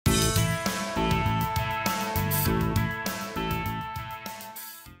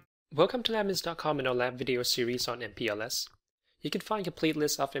Welcome to LabMinutes.com and our lab video series on MPLS. You can find a complete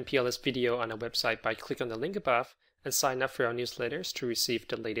list of MPLS video on our website by clicking on the link above and sign up for our newsletters to receive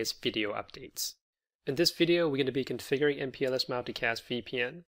the latest video updates. In this video, we're going to be configuring MPLS Multicast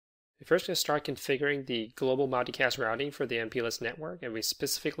VPN. We're first going to start configuring the global multicast routing for the MPLS network, and we're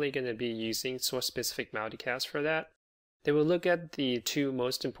specifically going to be using Source-Specific Multicast for that. Then we'll look at the two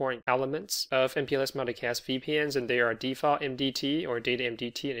most important elements of MPLS Multicast VPNs, and they are Default-MDT or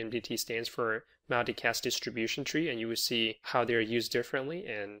Data-MDT, and MDT stands for Multicast Distribution Tree, and you will see how they're used differently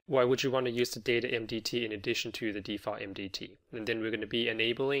and why would you want to use the Data-MDT in addition to the Default-MDT. And then we're going to be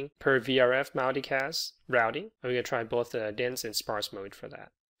enabling per VRF multicast routing, and we're going to try both the dense and sparse mode for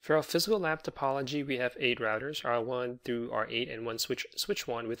that. For our physical lab topology, we have 8 routers, R1 through R8, and one switch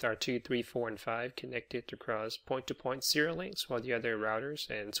 1 with R2, 3, 4, and 5 connected across point-to-point serial links, while the other routers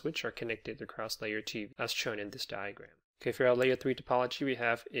and switch are connected across layer 2, as shown in this diagram. Okay, for our layer 3 topology, we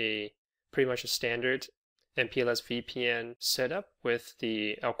have pretty much a standard MPLS VPN setup with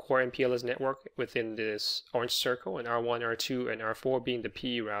our core MPLS network within this orange circle, and R1, R2, and R4 being the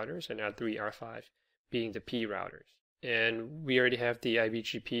PE routers, and R3, R5 being the P routers. And we already have the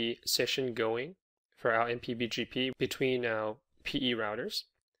IBGP session going for our MPBGP between our PE routers.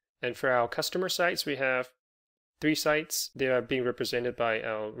 And for our customer sites, we have 3 sites. They are being represented by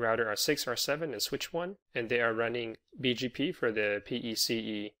our router R6, R7, and switch 1, and they are running BGP for the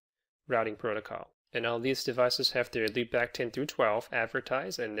PECE routing protocol. And all these devices have their loopback 10 through 12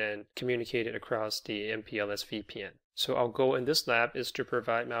 advertised and then communicated across the MPLS VPN. So our goal in this lab is to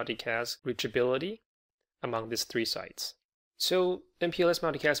provide multicast reachability among these 3 sites. So MPLS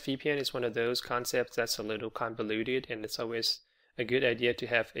Multicast VPN is one of those concepts that's a little convoluted, and it's always a good idea to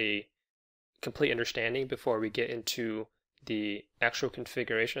have a complete understanding before we get into the actual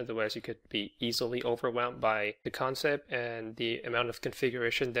configuration. Otherwise you could be easily overwhelmed by the concept and the amount of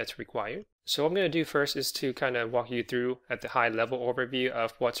configuration that's required. So what I'm going to do first is to kind of walk you through at the high level overview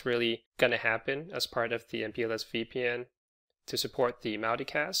of what's really going to happen as part of the MPLS VPN to support the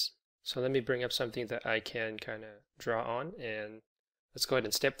multicast. So let me bring up something that I can kind of draw on, and let's go ahead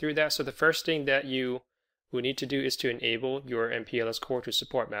and step through that. So the first thing that you will need to do is to enable your MPLS core to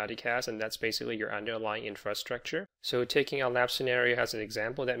support multicast, and that's basically your underlying infrastructure. So taking our lab scenario as an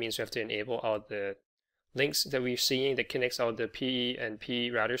example, that means we have to enable all the links that we're seeing that connects all the PE and PE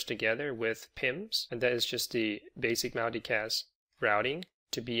routers together with PIMs, and that is just the basic multicast routing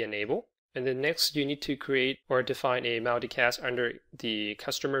to be enabled. And then next, you need to create or define a multicast under the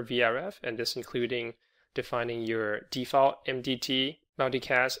customer VRF, and this including defining your default MDT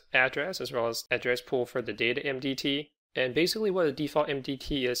multicast address as well as address pool for the data MDT. And basically what a default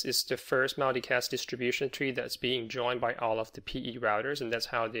MDT is the first multicast distribution tree that's being joined by all of the PE routers, and that's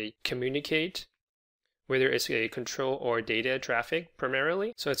how they communicate, whether it's a control or data traffic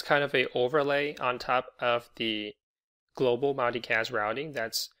primarily. So it's kind of an overlay on top of the global multicast routing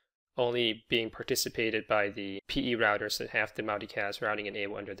that's only being participated by the PE routers that have the multicast routing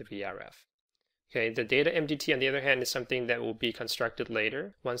enabled under the VRF. Okay, the data MDT on the other hand is something that will be constructed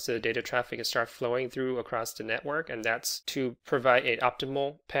later once the data traffic starts flowing through across the network, and that's to provide an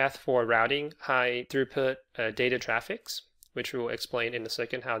optimal path for routing high throughput data traffics, which we'll explain in a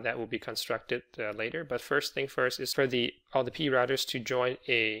second how that will be constructed later. But first thing first is for all the PE routers to join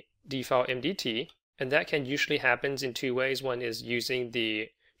a default MDT, and that can usually happen in 2 ways. One is using the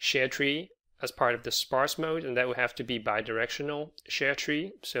share tree as part of the sparse mode, and that will have to be bidirectional share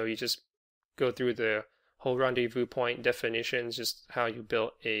tree. So you just go through the whole rendezvous point definitions, just how you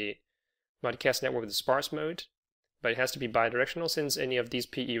build a multicast network with the sparse mode. But it has to be bidirectional, since any of these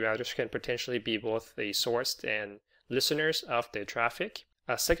PE routers can potentially be both the source and listeners of the traffic.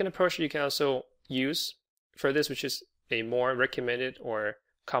 A second approach you can also use for this, which is a more recommended or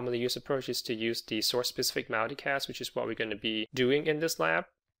commonly used approach, is to use the source-specific multicast, which is what we're going to be doing in this lab.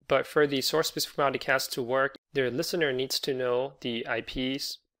 But for the source-specific multicast to work, the listener needs to know the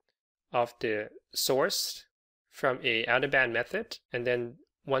IPs of the source from a out-of-band method, and then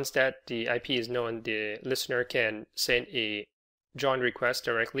once the IP is known, the listener can send a join request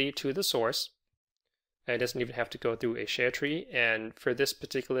directly to the source. It doesn't even have to go through a share tree. And for this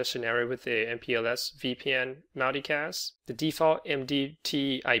particular scenario with the MPLS VPN multicast, the default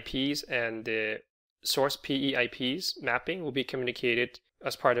MDT IPs and the source PE IPs mapping will be communicated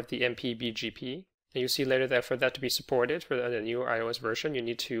as part of the MPBGP. And you'll see later that for that to be supported for the newer iOS version, you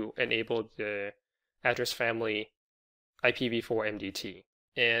need to enable the address family IPv4 MDT.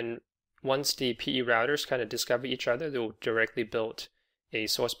 And once the PE routers kind of discover each other, they will directly build a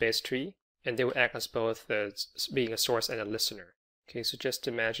source-based tree, and they will act as both being a source and a listener. Okay, so just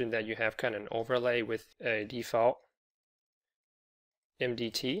imagine that you have kind of an overlay with a default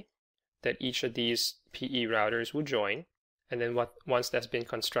MDT, that each of these PE routers will join. And then once that's been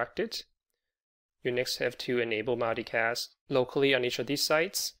constructed, you next have to enable multicast locally on each of these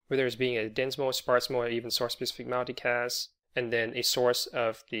sites, whether it's being a dense mode, sparse mode, or even source-specific multicast. And then a source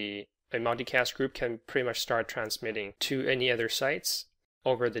of a multicast group can pretty much start transmitting to any other sites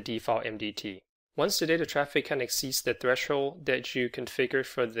over the default MDT. Once the data traffic kind of exceeds the threshold that you configured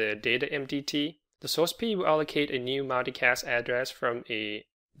for the Data-MDT, the source PE will allocate a new multicast address from a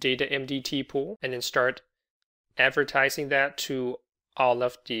Data-MDT pool and then start advertising that to all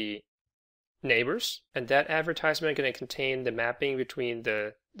of the neighbors. And that advertisement is going to contain the mapping between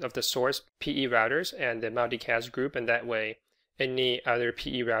the source PE routers and the multicast group, and that way any other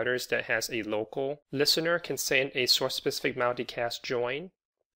PE routers that has a local listener can send a source-specific multicast join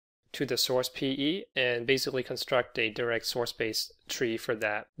to the source PE and basically construct a direct source-based tree for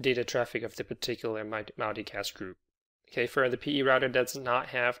that data traffic of the particular multicast group. Okay, for the PE router that does not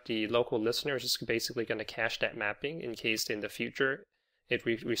have the local listener, it's just basically going to cache that mapping in case in the future it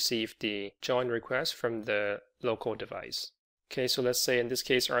received the join request from the local device. Okay, so let's say in this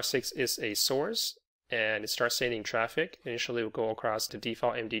case R6 is a source and it starts sending traffic. Initially it will go across the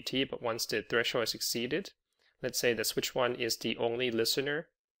default MDT, but once the threshold is exceeded, let's say the switch 1 is the only listener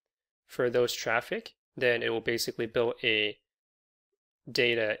for those traffic, then it will basically build a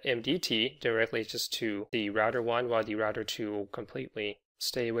Data-MDT directly just to the router 1, while the router 2 will completely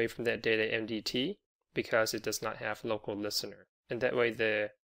stay away from that Data-MDT because it does not have local listener. And that way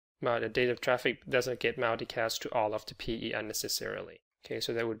the data traffic doesn't get multicast to all of the PE unnecessarily. Okay,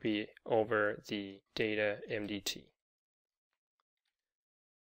 so that would be over the Data-MDT.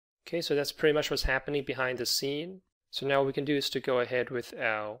 Okay, so that's pretty much what's happening behind the scene. So now what we can do is to go ahead with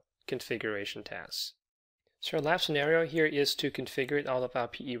our configuration tasks. So our lab scenario here is to configure all of our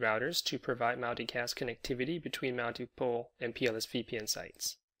PE routers to provide multicast connectivity between multiple MPLS VPN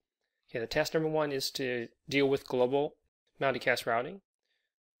sites. Okay, the task number 1 is to deal with global multicast routing.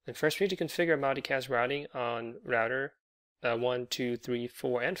 And first we need to configure multicast routing on router 1, 2, 3,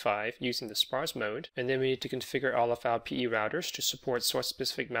 4, and 5 using the sparse mode. And then we need to configure all of our PE routers to support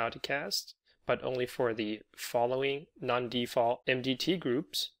source-specific multicast, but only for the following non-default MDT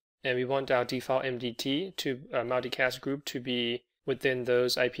groups. And we want our default MDT to multicast group to be within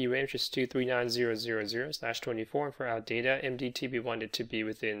those IP ranges 239.0.0.0/24, and for our Data-MDT we want it to be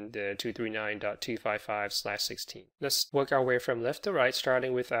within the 239.255/16. Let's work our way from left to right,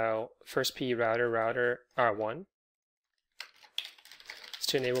 starting with our first PE router, router R1.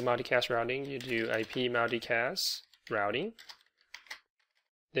 To enable multicast routing, you do IP multicast routing.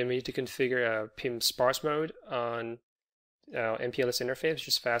 Then we need to configure our PIM sparse mode on our MPLS interface, which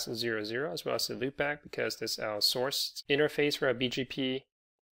is fast and 0.0, as well as the loopback, because that's our source interface for our BGP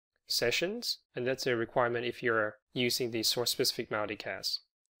sessions, and that's a requirement if you're using the source-specific multicast.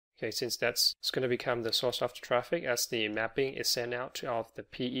 Okay, since it's going to become the source of the traffic as the mapping is sent out to all of the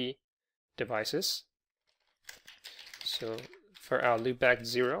PE devices. So for our loopback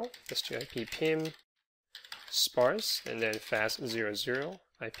 0, let's do IP PIM sparse, and then fast 0.0,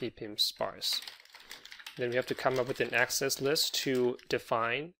 IP PIM sparse. Then we have to come up with an access list to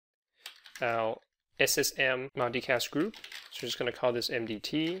define our SSM multicast group. So we're just going to call this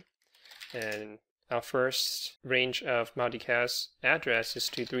MDT, and our first range of multicast address is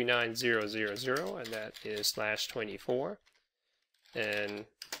 239.0.0.0, and that is /24. And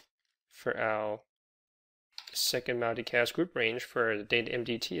for our second multicast group range for the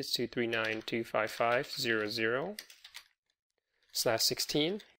Data-MDT is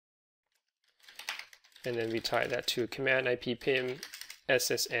 239.255.0.0/16. And then we tie that to command IP PIM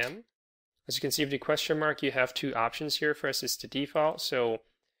SSM. As you can see with the question mark, you have two options here. First is the default. So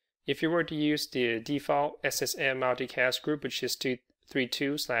if you were to use the default SSM multicast group, which is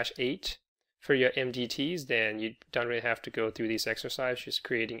 232/8 for your MDTs, then you don't really have to go through these exercises, just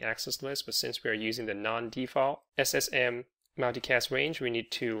creating access lists. But since we are using the non-default SSM multicast range, we need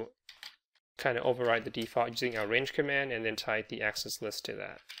to kind of override the default using our range command and then tie the access list to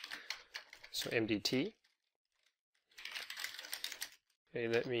that. So MDT. Okay,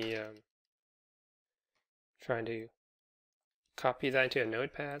 let me try to copy that into a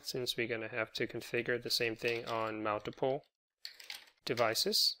notepad, since we're going to have to configure the same thing on multiple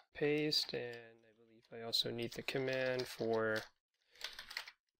devices. Paste, and I believe I also need the command for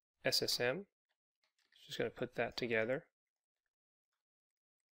SSM. Just going to put that together.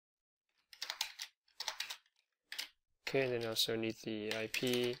 Okay, and then also need the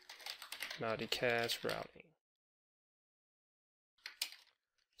IP multicast routing.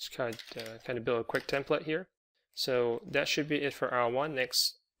 Just kind of build a quick template here. So that should be it for R1.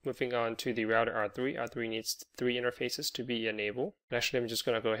 Next, Moving on to the router R3. R3 needs 3 interfaces to be enabled. Actually, I'm just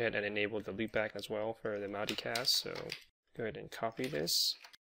going to go ahead and enable the loopback as well for the multicast. So go ahead and copy this.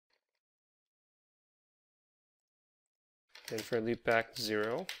 Then for loopback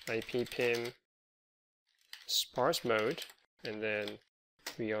 0, IP pim sparse mode, and then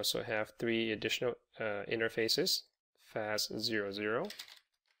we also have 3 additional interfaces: fast 00,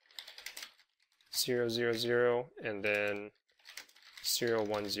 000, and then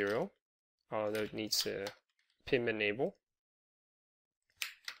 010. All of those needs a pim enable.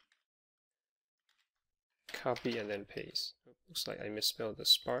 Copy and then paste. Looks like I misspelled the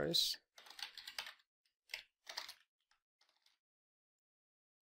sparse.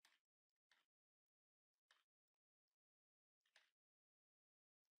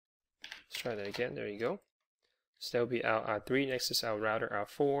 Let's try that again. There you go. So that will be our R3. Next is our router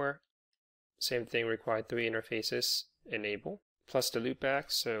R4. Same thing, required 3 interfaces enable plus the loopback.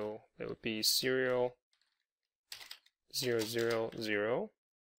 So that would be 0, 0, 0, 0.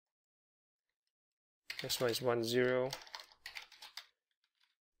 Next one is 10.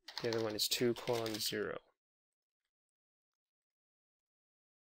 The other one is 2:0.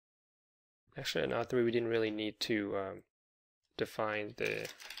 Actually, in R3 we didn't really need to define the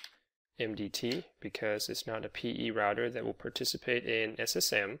MDT because it's not a PE router that will participate in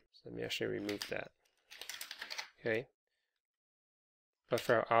SSM. So let me actually remove that. Okay. But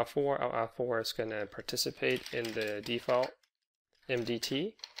for our R4 is going to participate in the default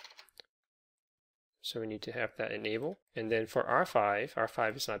MDT. So we need to have that enabled. And then for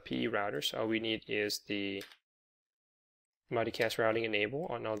R5 is not PE router, so all we need is the multicast routing enable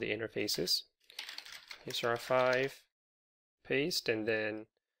on all the interfaces. Here's R5, paste, and then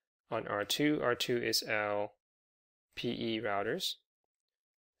on R2 is our PE routers.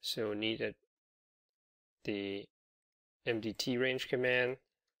 So we need the MDT range command.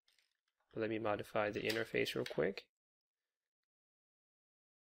 Let me modify the interface real quick.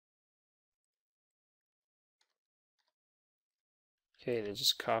 Okay, and then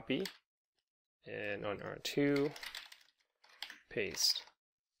just copy, and on R2, paste.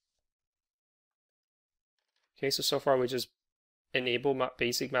 Okay, so far we just enable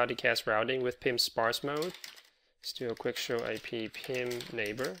basic multicast routing with pim sparse mode. Let's do a quick show IP pim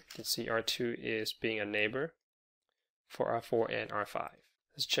neighbor. You can see R2 is being a neighbor for R4 and R5.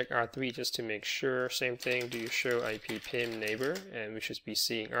 Let's check R3 just to make sure. Same thing, do show IP pim neighbor, and we should be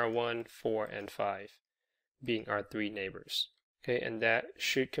seeing R1, 4, and 5 being R3 neighbors. Okay, and that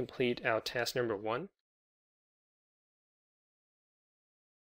should complete our task number 1.